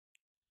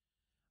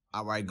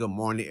All right, good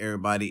morning,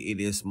 everybody.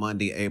 It is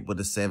Monday, April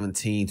the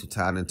 17th,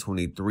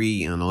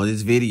 2023. And on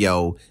this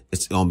video,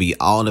 it's going to be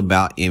all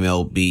about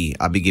MLB.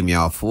 I'll be giving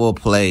y'all 4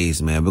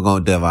 plays, man. We're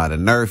going to dive out a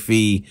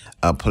NRFI,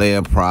 a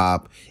player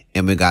prop,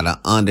 and we got an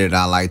under that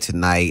I like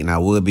tonight. And I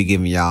will be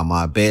giving y'all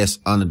my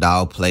best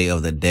underdog play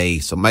of the day.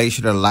 So make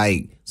sure to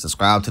like,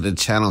 subscribe to the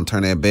channel, and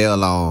turn that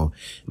bell on.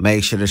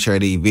 Make sure to share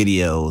these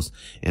videos.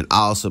 And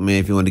also, man,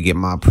 if you want to get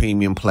my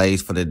premium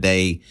plays for the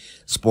day,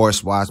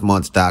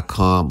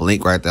 sportswatchmonths.com.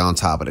 Link right there on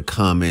top of the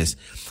comments.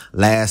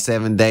 Last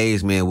 7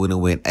 days, man, we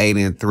done went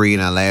 8-3 in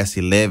our last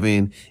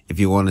 11. If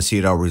you want to see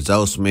the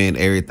results, man,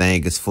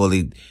 everything is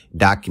fully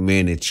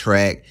documented,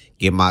 tracked.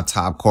 Get my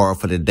top card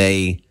for the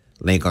day.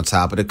 Link on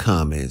top of the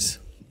comments.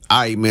 All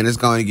right, man, let's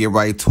go and get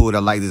right to it. I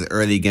like this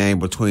early game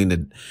between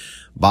the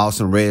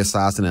Boston Red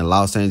Sox and the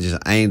Los Angeles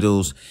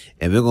Angels.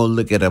 And we're going to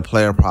look at a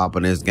player prop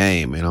in this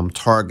game. And I'm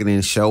targeting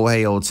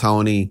Shohei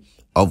Ohtani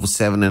over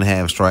 7.5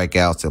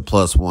 strikeouts at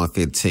plus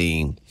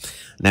 115.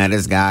 Now,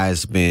 this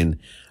guy's been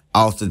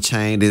off the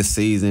chain this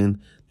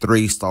season.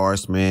 3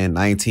 starts, man,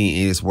 19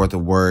 innings worth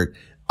of work.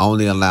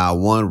 Only allowed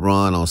 1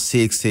 run on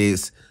 6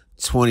 hits,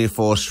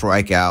 24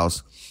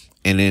 strikeouts.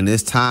 And in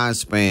this time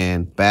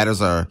span,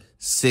 batters are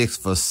 6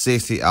 for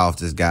 60 off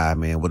this guy,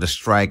 man, with a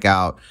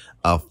strikeout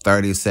of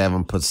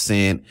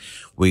 37%.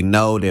 We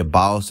know that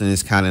Boston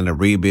is kind of in a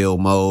rebuild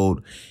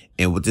mode.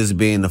 And with this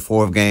being the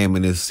 4th game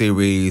in this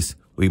series,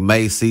 we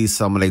may see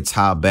some of their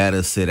top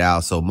batters sit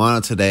out. So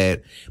monitor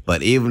that.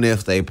 But even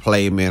if they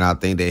play, man, I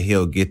think that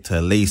he'll get to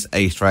at least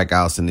 8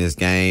 strikeouts in this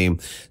game.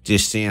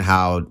 Just seeing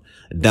how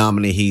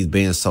dominant he's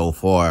been so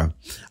far.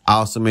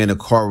 Also, man, to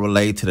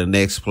correlate to the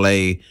next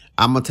play,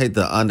 I'm going to take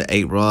the under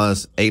 8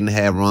 runs,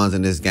 8.5 runs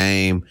in this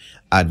game.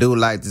 I do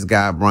like this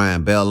guy,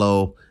 Brian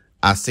Bello.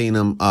 I seen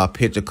him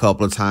pitch a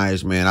couple of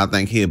times, man. I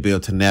think he'll be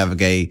able to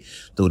navigate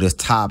through this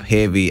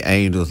top-heavy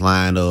Angels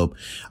lineup.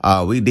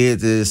 We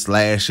did this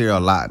last year a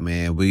lot,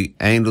 man.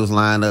 Angels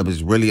lineup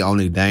is really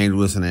only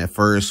dangerous in that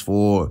first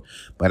 4.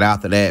 But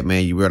after that,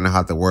 man, you really don't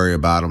have to worry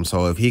about him.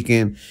 So if he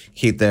can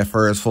keep that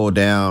first 4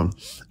 down,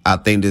 I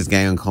think this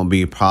game is going to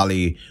be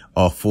probably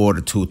a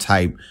 4-2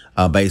 type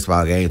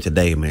baseball game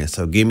today, man.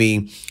 So give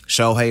me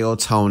Shohei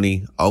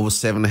Ohtani over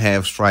 7.5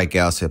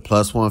 strikeouts at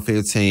plus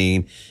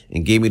 115,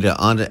 and give me the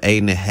under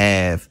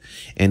 8.5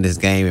 in this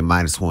game at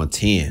minus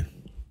 110.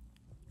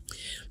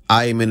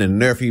 I am in the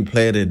NRFI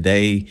play of the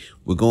day.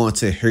 We're going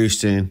to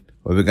Houston,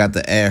 where we got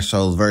the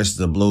Astros versus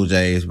the Blue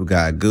Jays. We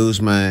got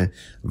Guzman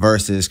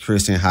versus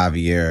Christian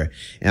Javier.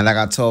 And like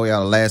I told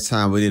y'all the last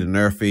time we did a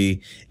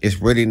NRFI,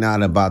 it's really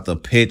not about the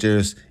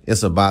pitchers.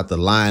 It's about the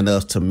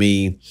lineups to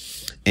me.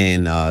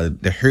 And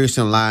the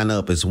Houston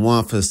lineup is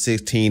 1 for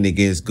 16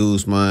 against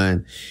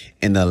Guzman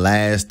in the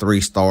last 3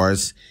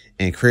 starts.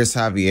 And Chris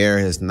Javier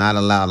has not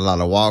allowed a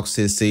lot of walks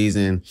this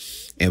season.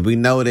 And we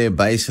know that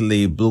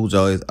basically Blue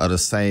Jays are the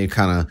same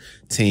kind of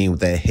team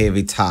with that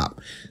heavy top.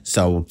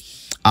 So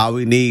all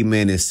we need,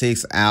 man, is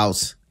 6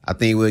 outs. I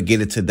think we'll get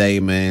it today,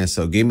 man.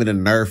 So give me the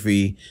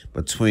NRFI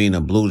between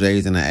the Blue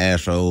Jays and the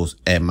Astros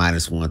at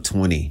minus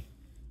 120.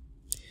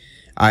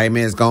 All right,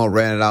 man, it's going to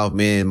round it off,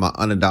 man. My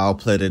underdog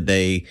play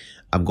today.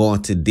 I'm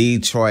going to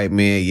Detroit,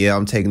 man. Yeah,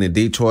 I'm taking the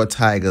Detroit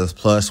Tigers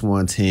plus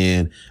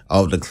 110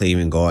 over the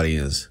Cleveland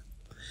Guardians.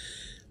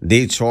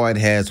 Detroit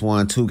has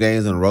won 2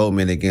 games in a row,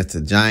 man, against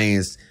the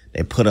Giants.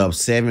 They put up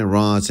 7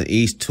 runs in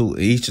each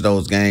of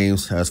those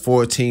games. Has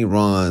 14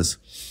 runs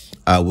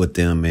with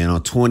them, man,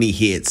 on 20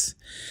 hits.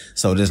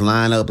 So this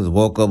lineup has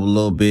woke up a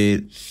little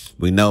bit.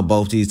 We know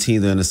both these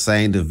teams are in the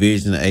same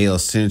division, the AL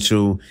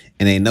Central,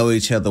 and they know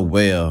each other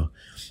well.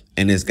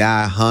 And this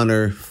guy,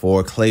 Hunter,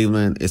 for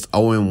Cleveland, is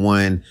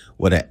 0-1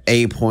 with an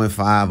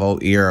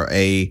 8.50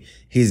 ERA.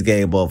 He's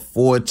gave up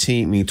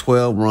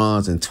 12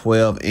 runs and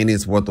 12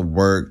 innings worth of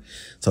work.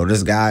 So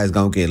this guy is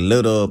going to get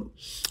lit up.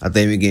 I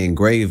think we're getting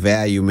great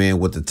value, man,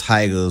 with the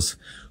Tigers,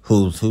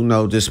 who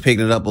just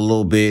picking it up a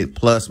little bit.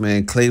 Plus,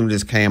 man, Cleveland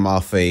just came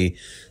off a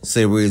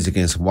series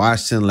against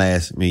Washington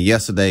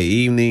yesterday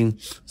evening.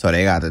 So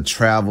they got to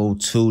travel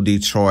to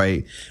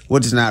Detroit,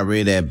 which is not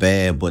really that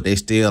bad, but they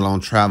still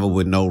on travel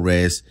with no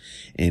rest.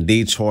 And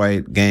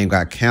Detroit game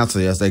got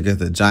canceled yesterday because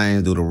the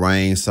Giants due to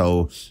rain.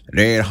 So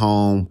they're at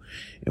home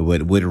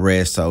with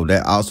rest. So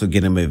that also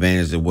get them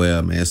advantage as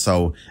well, man.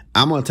 So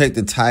I'm going to take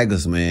the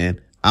Tigers,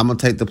 man. I'm going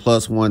to take the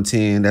plus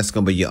 110. That's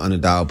going to be your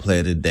underdog play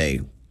of the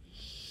day.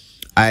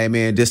 All right,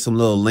 man, just some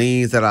little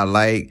leans that I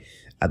like.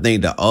 I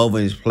think the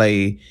overs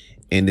play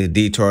in the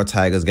Detroit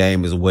Tigers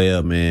game as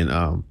well, man.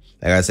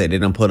 Like I said, they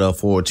done put up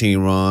 14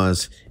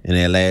 runs in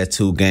their last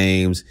 2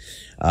 games.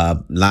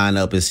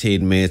 Lineup is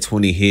hitting, man,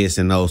 20 hits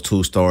in those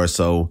 2 starts.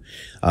 So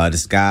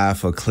this guy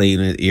for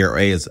Cleveland,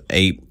 ERA is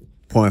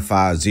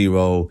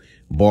 8.50.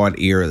 Board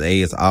ERA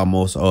is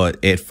almost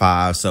at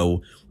 5.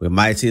 So we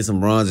might see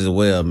some runs as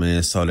well,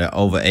 man. So that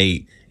over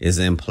 8 is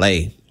in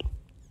play.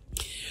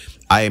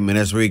 All right, man,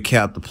 let's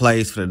recap the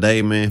plays for the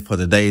day, man. For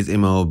today's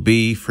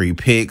MLB free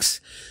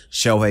picks,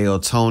 Shohei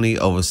Ohtani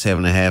over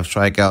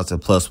 7.5 strikeouts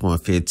at plus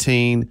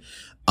 115.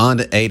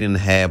 Under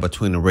 8.5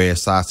 between the Red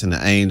Sox and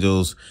the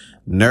Angels.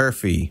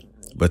 NRFI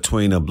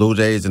between the Blue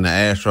Jays and the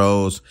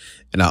Astros,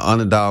 and our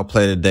underdog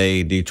play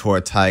today,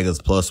 Detroit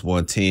Tigers plus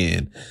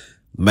 110.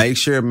 Make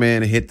sure,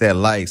 man, to hit that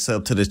like,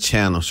 sub to the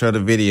channel, share the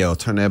video,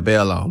 turn that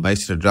bell on. Make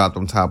sure to drop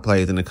them top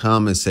plays in the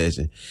comment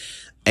section.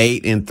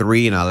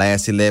 8-3 in our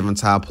last 11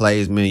 top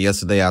plays, man.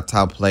 Yesterday, our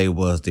top play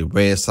was the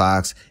Red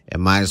Sox at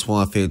minus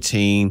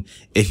 115.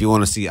 If you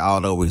want to see all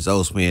those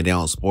results, man, they're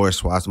on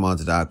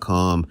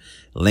sportswatchmonster.com.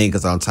 Link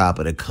is on top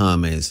of the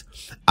comments.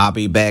 I'll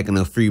be back in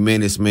a few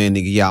minutes, man,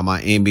 to give y'all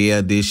my NBA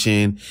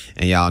edition.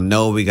 And y'all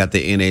know we got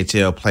the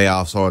NHL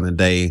playoffs on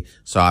today,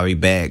 so I'll be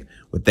back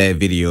with that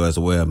video as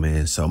well,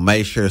 man. So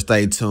make sure to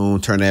stay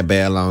tuned, turn that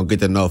bell on, get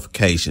the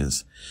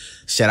notifications.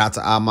 Shout out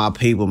to all my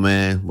people,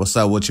 man. What's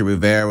up with your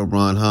Rivera,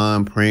 Ron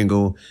Hun,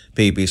 Pringle,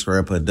 PP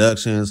Square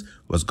Productions?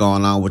 What's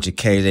going on with your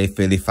KJ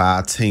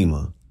 55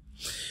 teamer?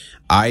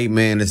 All right,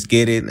 man, let's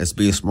get it. Let's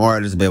be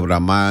smart. Let's be with our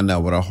mind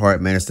up with our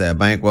heart, man. It's that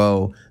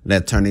bankroll.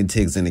 Let's turn these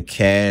tickets into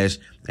cash.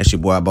 That's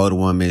your boy, Bo the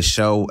One Man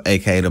Show,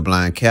 a.k.a. The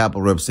Blind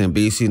Capital, represent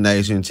BC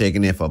Nation,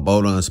 checking in for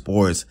Bo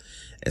Sports.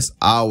 As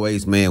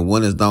always, man,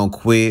 winners don't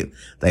quit.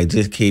 They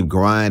just keep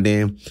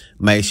grinding.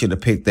 Make sure to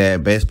pick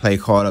that best play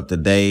card up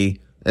today.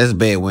 That's a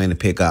bad win to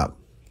pick up.